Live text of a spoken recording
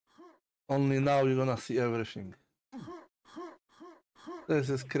Only now you're gonna see everything. This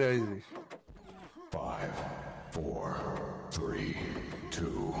is crazy. 5, 4, 3, 2,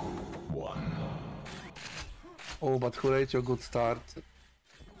 1. Oh, but Hooraytio, good start.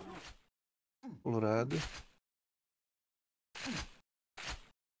 Full red.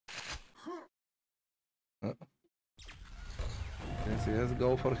 Yes, yes,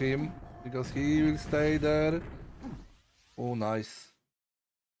 go for him, because he will stay there. Oh, nice.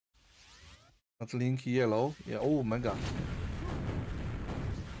 Not Linky yellow. Yeah, oh, mega.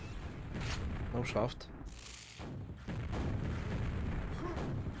 No shaft.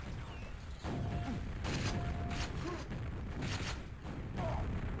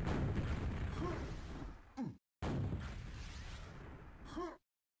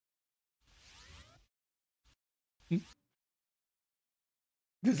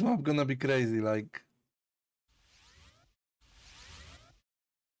 This map gonna be crazy, like...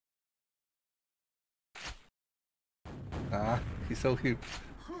 Ah, he saw him.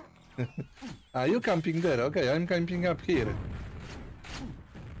 Ah, you camping there, okay, I'm camping up here.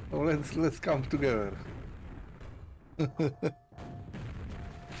 So let's camp together.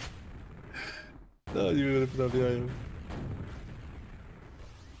 No, oni mnie wyprawiają.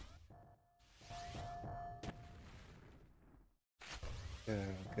 Yeah,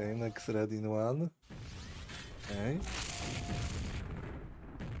 okay, next red in one. Okay.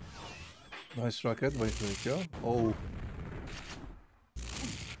 Nice rocket by Hooraytio. Oh.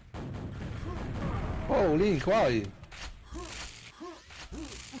 Oh, Link, why?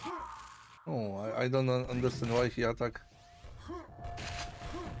 Oh, I don't understand why he attacked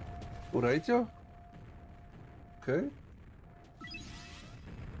Hooraytio? Okay.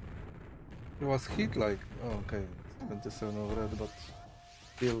 He was hit like... Oh, okay. 27 of red, but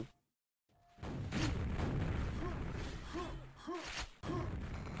still...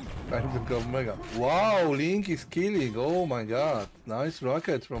 Time to go mega. Wow, Link is killing. Oh my god. Nice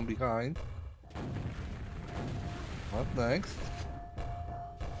rocket from behind. What next?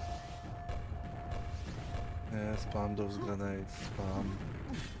 Yeah, spam those grenades. Spam.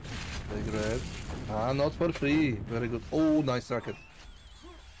 Big red. Ah, not for free. Very good. Oh, nice rocket.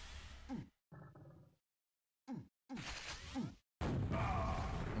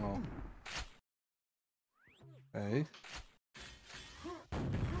 Oh. Okay.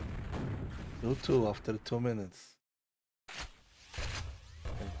 2-2 after 2 minutes.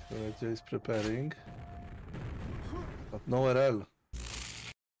 Okay, Hooraytio is preparing. But no RL.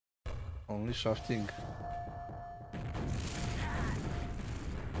 Only shafting.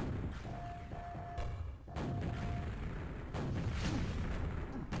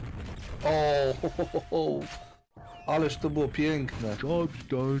 O, ależ to było piękne.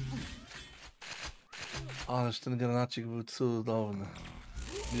 Ależ ten granacik był cudowny.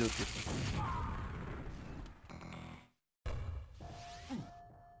 Beautiful.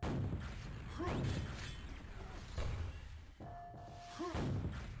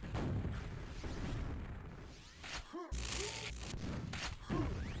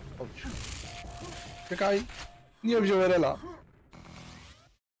 Chodź. Czekaj! Nie wziął RL-a.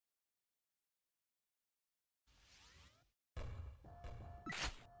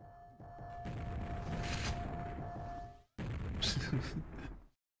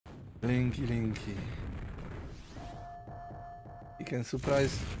 Linky. He can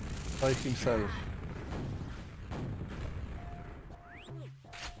surprise by himself.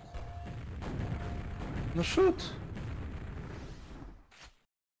 No shoot!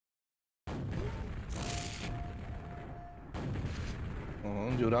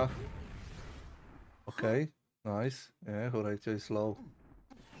 O, dziura. Okay, nice. Yeah, Hooraytio is low.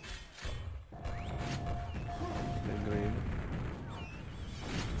 Green.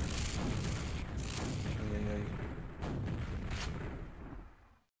 Ajajaj.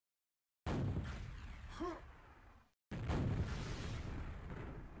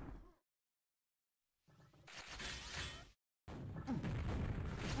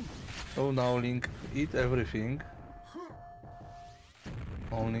 Oh, now Link eat everything.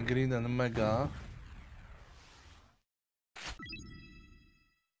 Only green and mega.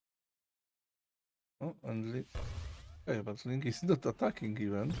 Oh, and Link. Okay, but Link is not attacking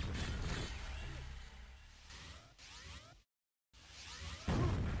even.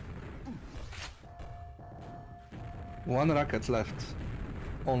 One rocket left.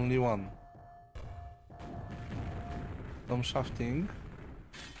 Only one. Some shafting.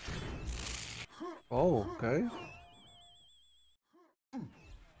 Oh, okay.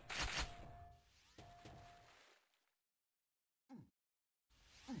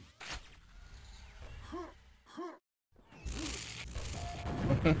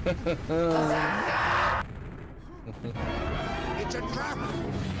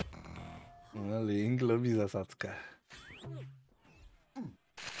 No, Link lubi zasadzkę.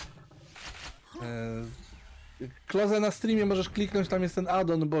 Klozę na streamie możesz kliknąć, tam jest ten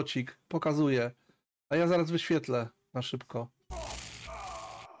add-on bocik, pokazuje. A ja zaraz wyświetlę na szybko.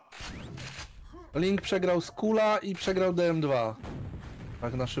 Link przegrał Skula i przegrał DM2.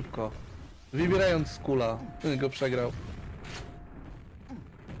 Tak na szybko. Wybierając Skula, go przegrał.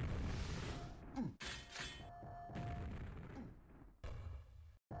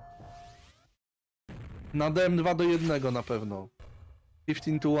 Na DM2 do 1 na pewno.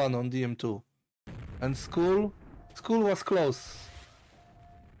 15-1 on DM2. And School was close.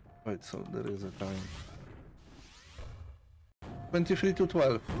 Wait, so there is a time.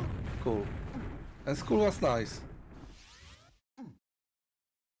 23-12. Cool. And School was nice.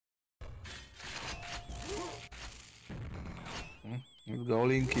 Let's go,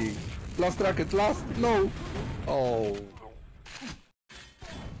 Linky. Last racket, last! No! Oh.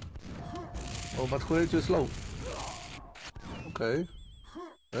 Oh, but Hooraytio is low. Okay.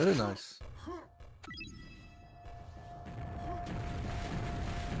 Very nice.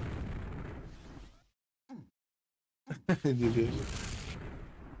 Nie wierzę.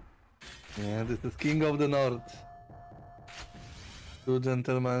 Nie, this is King of the North. Two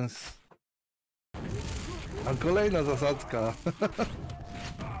gentlemen's. A kolejna zasadzka.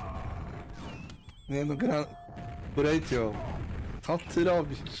 Nie no, Hooraytio. Co ty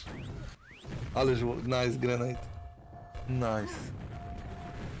robisz? Ależ nice grenade. Nice.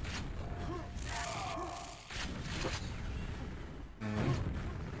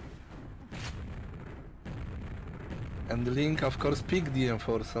 And Link of course picked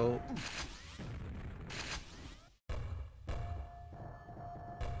DM4, so...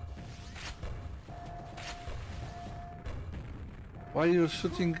 Why are you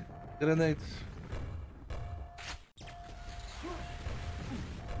shooting grenades?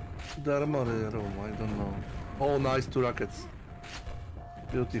 The armory room, I don't know. Oh, nice, 2 rockets.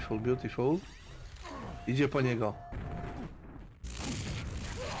 Beautiful, beautiful. Idzie po niego.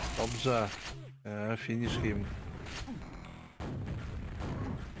 Dobrze. Finish him.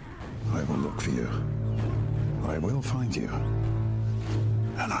 I will look for you. I will find you.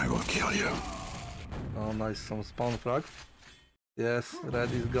 And I will kill you. Oh, nice, some spawn frags. Yes,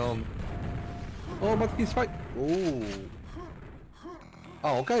 red is gone. Oh, but he's fight. Ooh.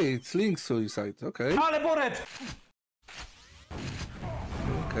 Oh, okay, it's Link's suicide. Okay. Ale Boret!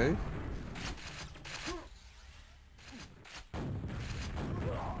 Okay.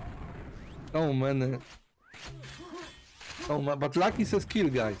 Oh man. Oh man, but Lucky says kill,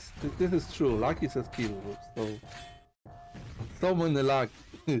 guys. This is true. Lucky says kill. So many luck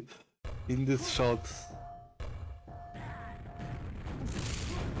in these shots.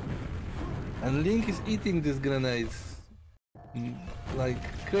 And Link is eating these grenades like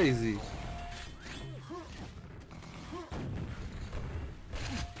crazy.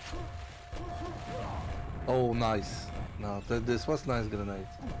 Oh, nice. No, this was nice grenade.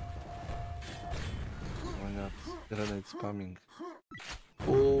 Oh my god, grenade spamming.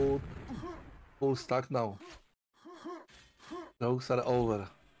 Oh, full stack now. Jokes are over.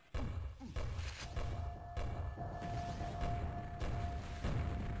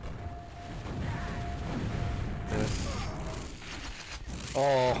 Yes.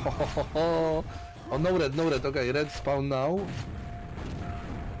 Oh, oh, no red, no red. Okay, red spawn now.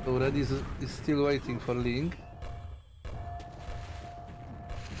 So red is still waiting for Link.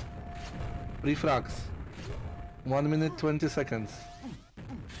 3 frags. 1 minute 20 seconds.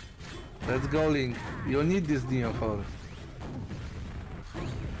 Let's go, Link. You need this DM4.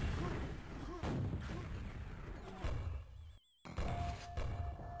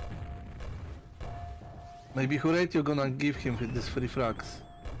 Maybe Hooraytio gonna give him this 3 frags.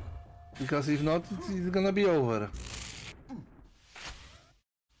 Because if not, it's gonna be over.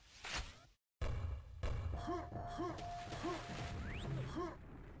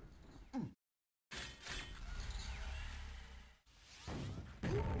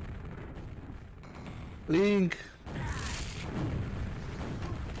 Link!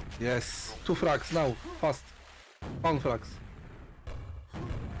 Yes, 2 frags now, fast. 1 frags.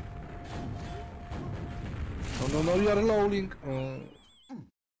 No, you are low, Link.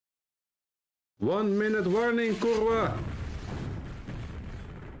 1 minute warning, kurwa!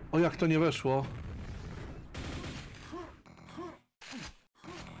 O, jak to nie weszło.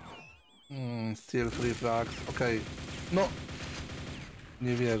 Still 3 frags, okej. No.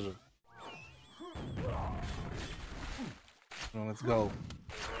 Nie wierzę. No, let's go.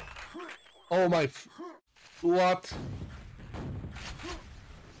 Oh my... What?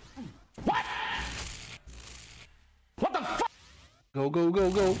 Go, go, go,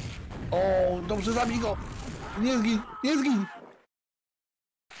 go. O, dobrze, zabij go. Nie zgin, nie zgin.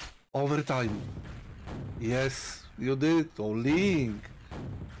 Overtime. Yes, you did. To Link.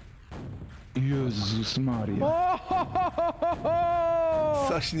 Jezus Maria.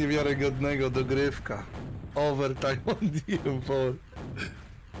 Coś niewiarygodnego, dogrywka. Overtime on DM4.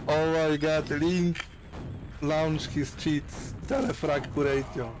 Oh my god, Link launch his cheats. Telefrag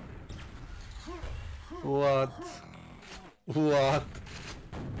Hooraytio. What? What?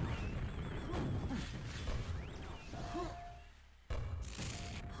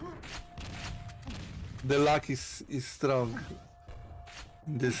 The luck is strong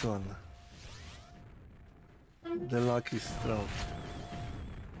in this one. The luck is strong.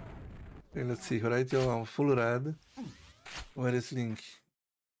 Okay, let's see. Hooraytio, I'm full red. Where is Link?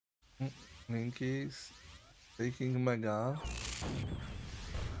 Link is taking Mega.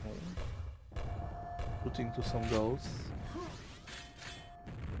 Putting to some goals.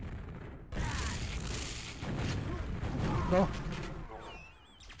 No.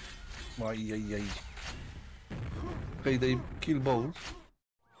 Ajajaj. Okay, they kill both.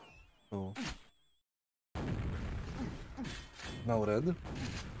 So. Now red.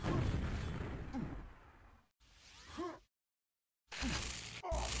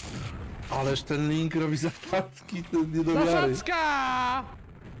 Ależ ten Link robi zapadki, to nie do wiary. Zasadzka!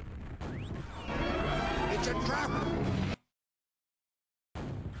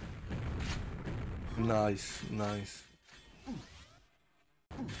 Nice, nice.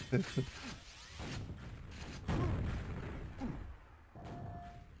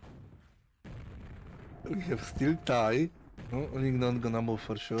 We have still tie. No, Link not gonna move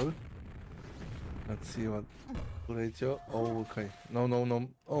for sure. Let's see what Hooraytio. Oh, okay. No, no, no.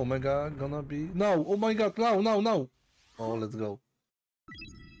 Oh, Mega gonna be. No! Oh my god! No, no, no! Oh, let's go.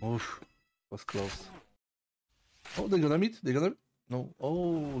 Oof, was close. Oh, they're gonna meet. They're gonna. No.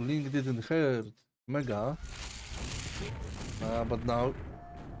 Oh, Link didn't hurt Mega. But now.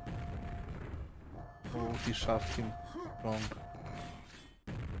 Oh, he shoved him wrong.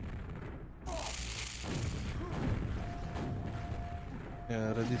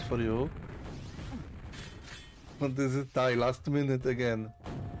 Yeah, ready for you. But this is tie, last minute again.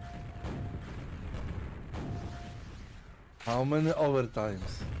 How many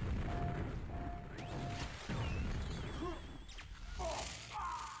overtimes?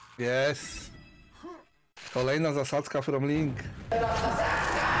 Yes. Kolejna zasadzka from Link.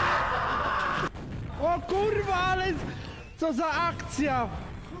 O kurwa, ale co za akcja!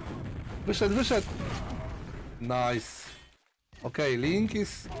 Wyszedł, wyszedł. Nice. Okay, Link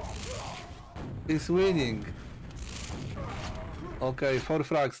is winning. Okay, 4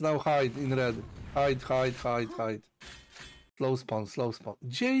 frags. Now hide in red. Hide, hide, hide, hide. Slow spawn, slow spawn.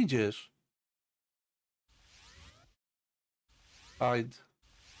 Gdzie idziesz? Hide.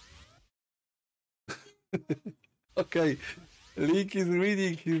 Okay, Link is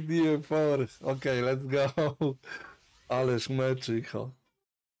winning his DM4. Okay, let's go. Ależ meczycho.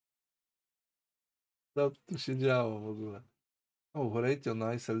 Co tu się działo w ogóle? Oh, Hooraytio,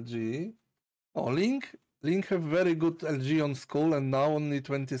 nice LG. Oh, Link have very good LG on school and now only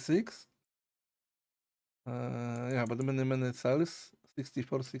 26. Yeah, but many cells,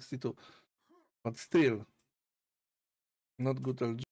 64, 62. But still, not good LG.